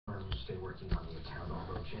been working on the account,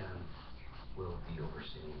 although Jan will be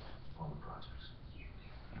overseeing all the projects.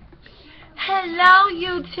 Hello,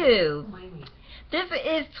 YouTube. This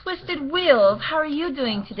is Twisted Whelz. How are you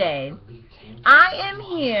doing today? I am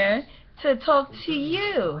here to talk to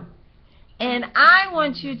you. And I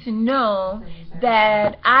want you to know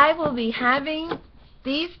that I will be having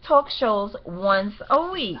these talk shows once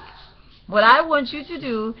a week. What I want you to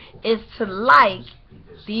do is to like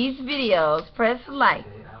these videos. Press like.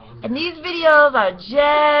 And these videos are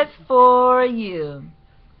just for you.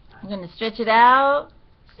 I'm going to stretch it out.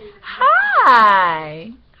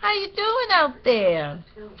 Hi. How you doing out there?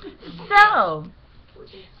 So,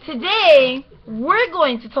 today we're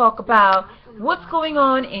going to talk about what's going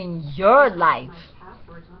on in your life.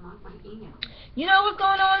 You know what's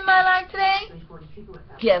going on in my life today?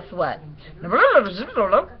 Guess what?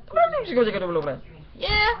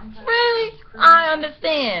 Yeah, really? I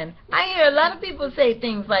understand. I hear a lot of people say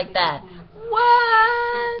things like that.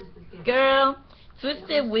 What? Girl,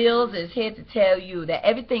 Twisted Whelz is here to tell you that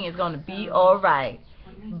everything is going to be alright.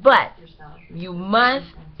 But you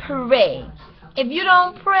must pray. If you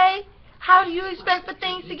don't pray, how do you expect for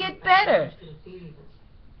things to get better?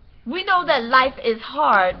 We know that life is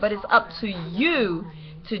hard, but it's up to you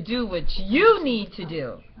to do what you need to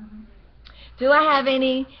do. Do I have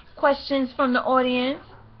any questions from the audience?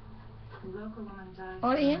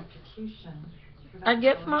 Audience? I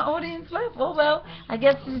guess my audience left. Oh, well, I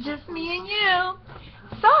guess it's just me and you.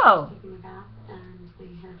 So,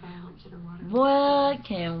 what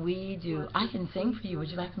can we do? I can sing for you. Would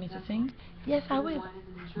you like me to sing? Yes, I will.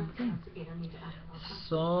 Okay.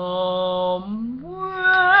 Somewhere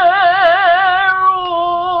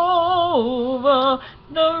over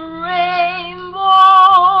the rainbow,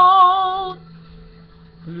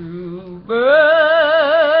 bluebirds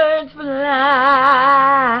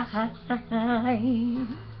fly.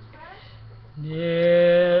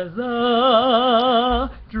 There's a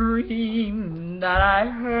dream that I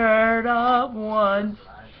heard of once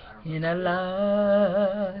in a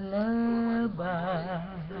lullaby.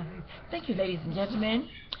 Thank you, ladies and gentlemen.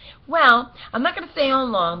 Well, I'm not going to stay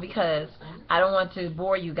on long because I don't want to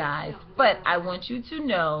bore you guys, but I want you to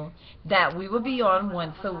know that we will be on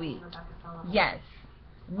once a week. Yes,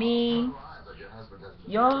 me,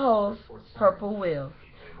 your host, Purple Whelz.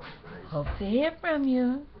 Hope to hear from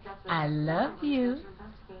you. I love you.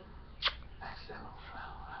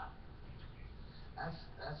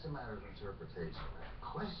 That's a matter of interpretation.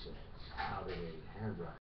 Question: how did a hairdryer